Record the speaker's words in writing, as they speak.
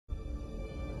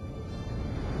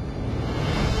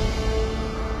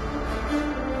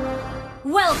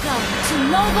Welcome to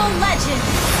Mobile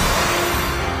Legends!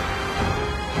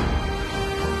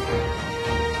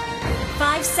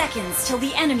 5 seconds till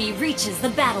the enemy reaches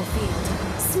the battlefield.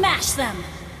 Smash them!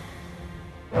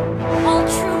 All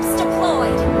troops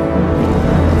deployed!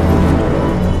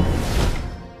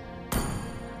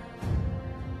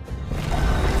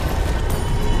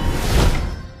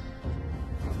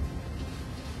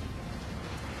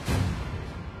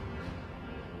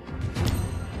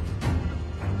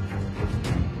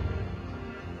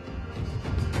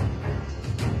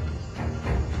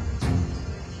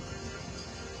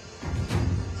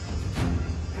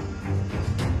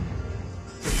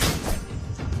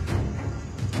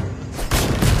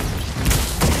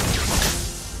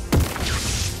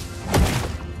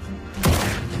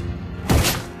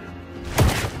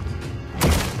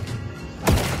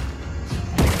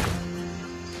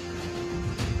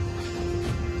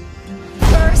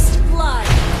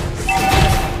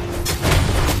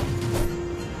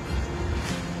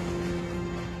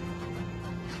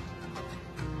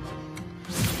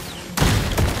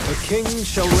 The king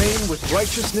shall reign with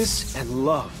righteousness and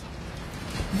love.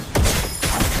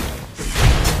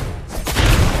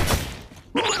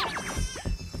 May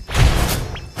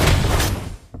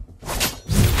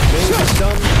the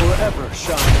sun forever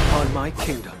shine upon my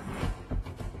kingdom.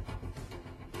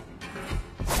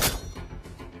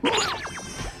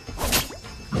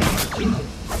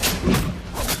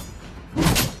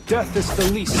 Death is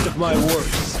the least of my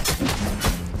worries.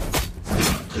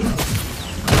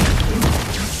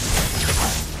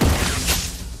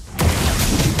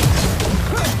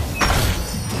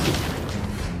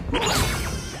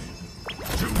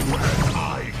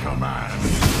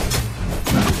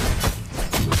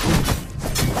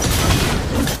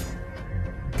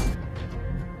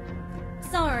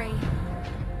 Sorry.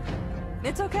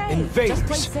 It's okay. Invaders.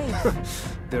 Just play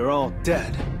safe. They're all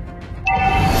dead.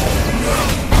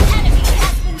 Enemy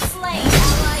has been slain.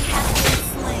 Ally has been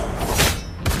slain.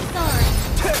 Sorry.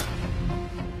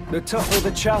 The tougher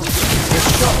the challenge, the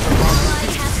sharper my Ally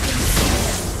has been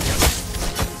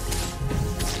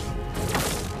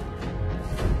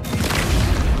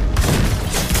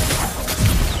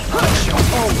I shall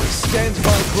always stand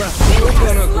my ground. slain. You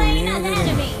have slain an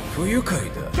enemy.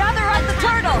 Gather on the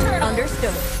turtle!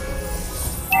 Understood.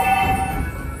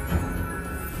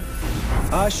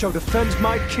 I shall defend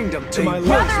my kingdom to my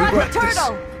last Gather on the regret this.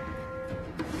 turtle!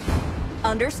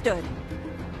 Understood.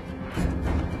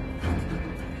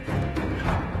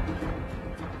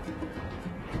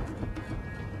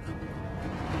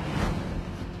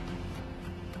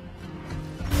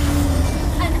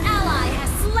 An ally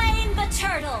has slain the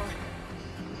turtle.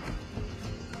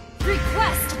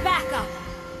 Request backup.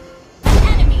 An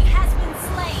enemy has been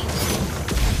slain.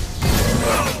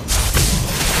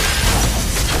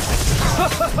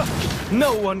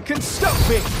 No one can stop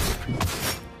me!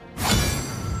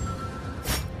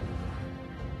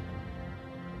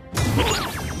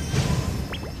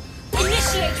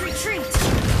 Initiate retreat.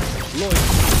 Loyal,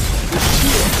 the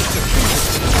shield is defeated.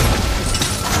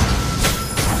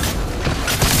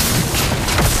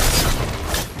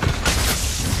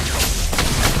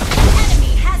 An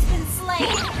enemy has been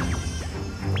slain.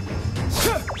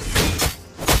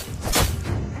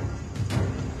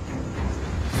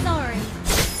 Sorry.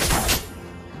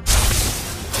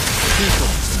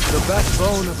 People, the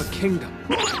backbone of a kingdom.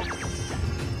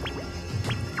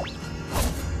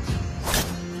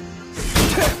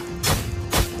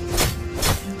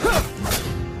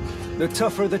 The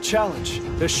tougher the challenge,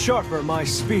 the sharper my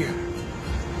spear.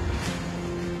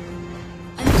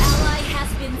 An ally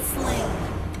has been slain.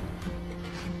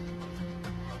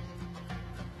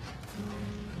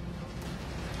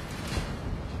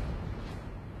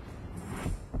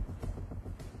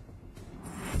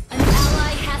 An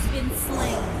ally has been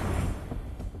slain.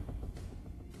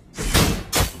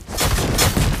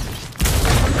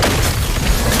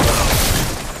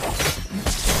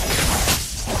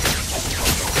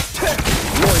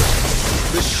 Loyal,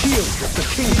 the shield of the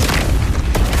kingdom.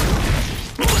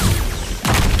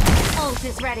 Ult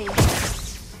is ready.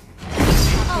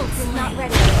 Ult is not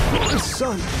ready. The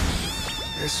sun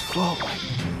is falling.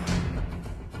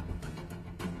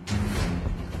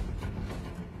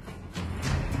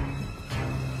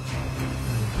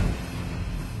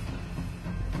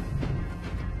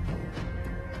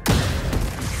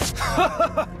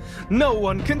 No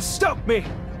one can stop me!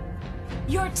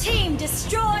 Your team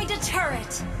destroyed a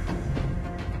turret.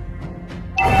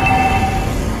 Ally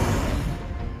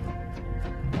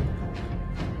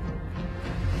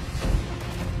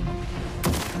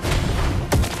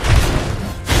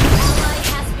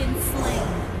has been slain.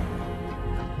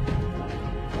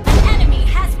 An enemy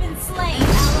has been slain.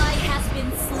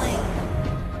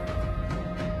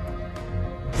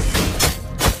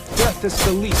 Death is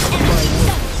the least of my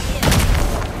worries.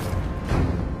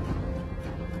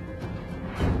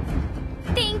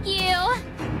 Thank you!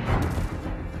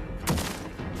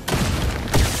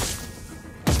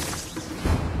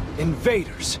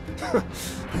 Invaders!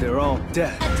 They're all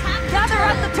dead. Gather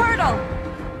up the turtle!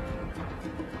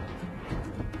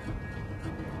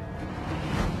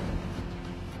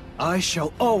 I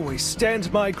shall always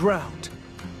stand my ground.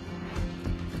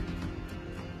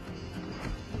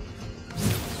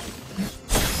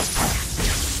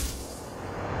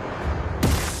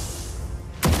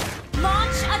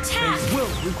 Launch attack! They will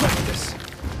regret this.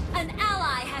 An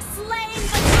ally has slain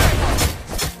the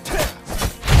turtle!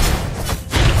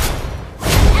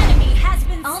 An enemy has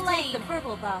been slain! I'll take the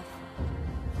purple buff.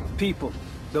 People,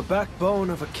 the backbone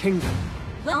of a kingdom.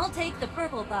 I'll take the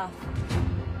purple buff.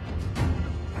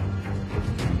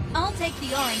 I'll take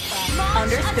the orange buff.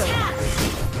 Launch Understood. attack!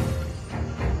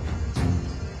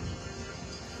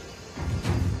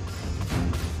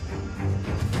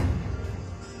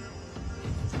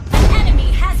 An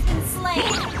enemy has been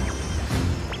slain!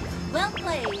 Well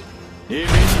played. 你没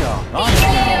事啊，哪里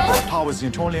来？他会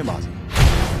先冲脸吧？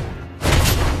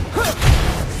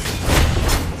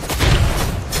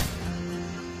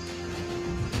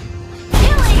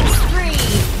 Killing spree!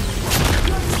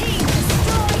 Your team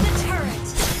destroyed the turret!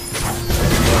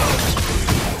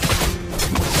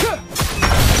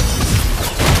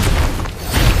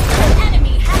 An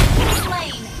enemy has been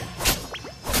slain!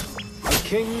 A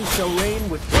king shall reign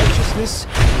with righteousness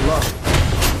and love.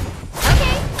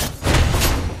 Okay.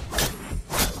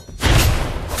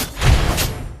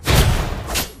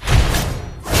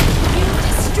 You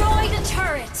destroyed a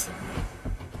turret!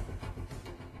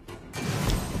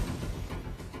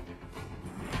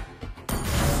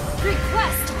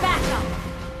 Request backup!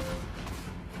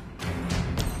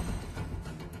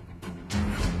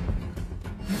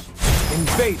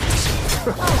 Invaders!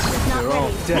 Ult is not They're all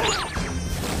ready. dead.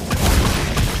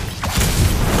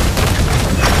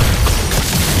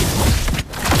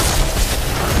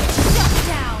 Shut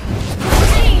down! Your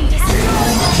team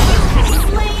destroyed the You have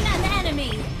slain an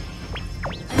enemy!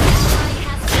 An ally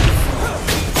has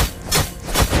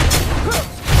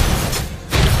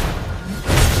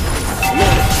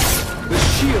The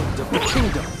shield of the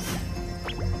kingdom.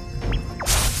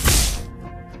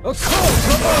 A call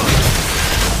to arms!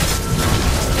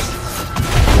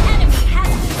 An enemy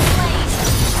has been slain!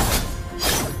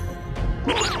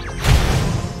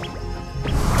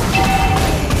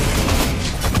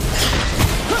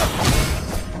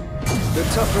 The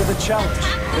tougher the challenge,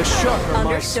 the sharper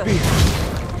my Understood. spear.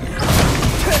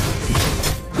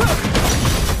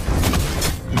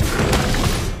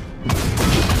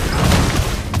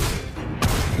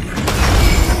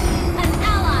 An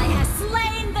ally has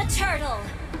slain the turtle!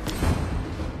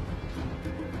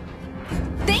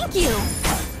 Thank you!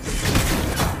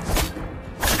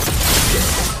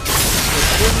 The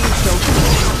king shall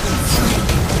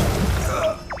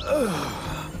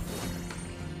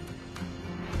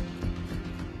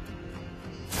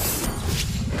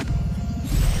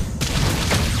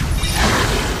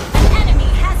An enemy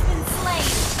has been slain!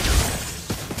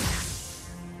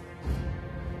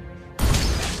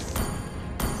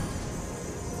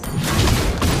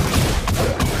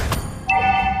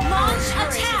 Launch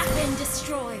attack! Has been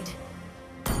destroyed.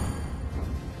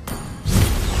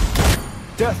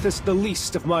 Death is the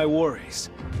least of my worries.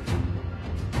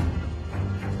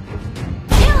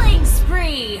 Killing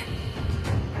spree!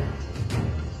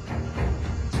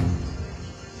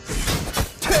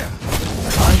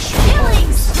 I shall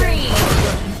Killing spree!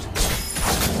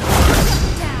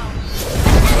 Down!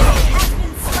 An enemy has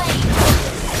been slain!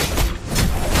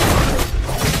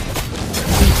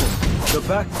 the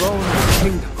backbone of the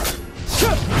kingdom.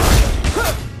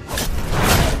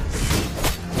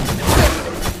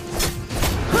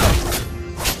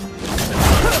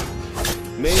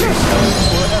 May the sun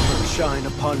forever shine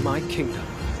upon my kingdom.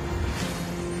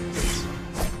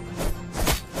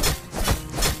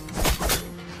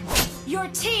 Your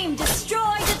team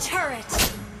destroyed a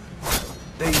turret!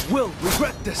 They will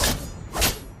regret this.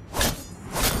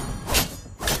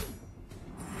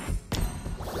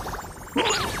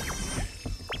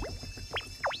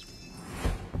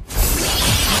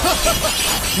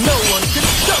 No one can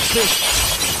stop this!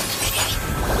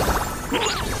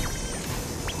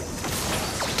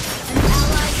 An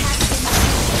ally has been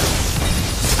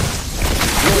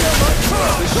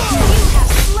The slain! You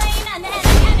have slain an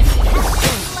enemy! Has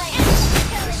been slain!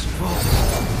 This foe.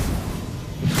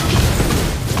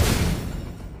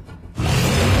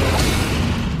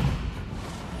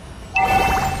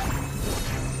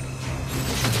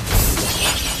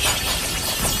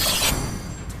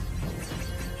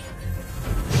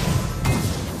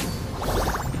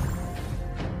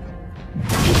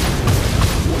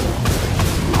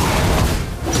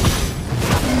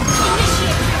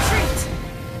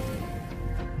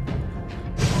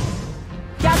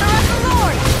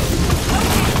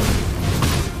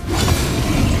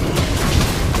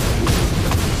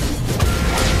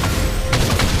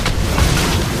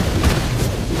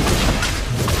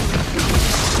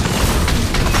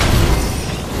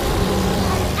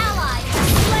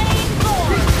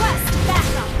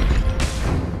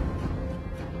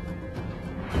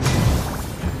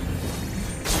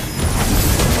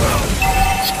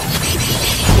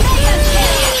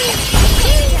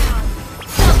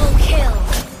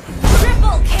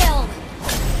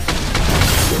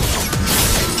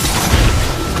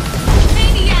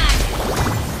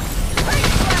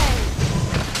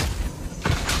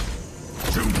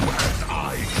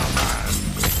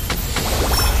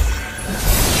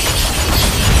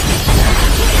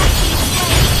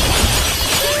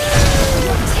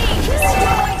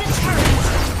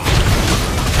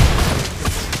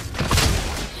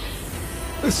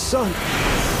 The sun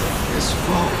is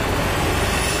falling.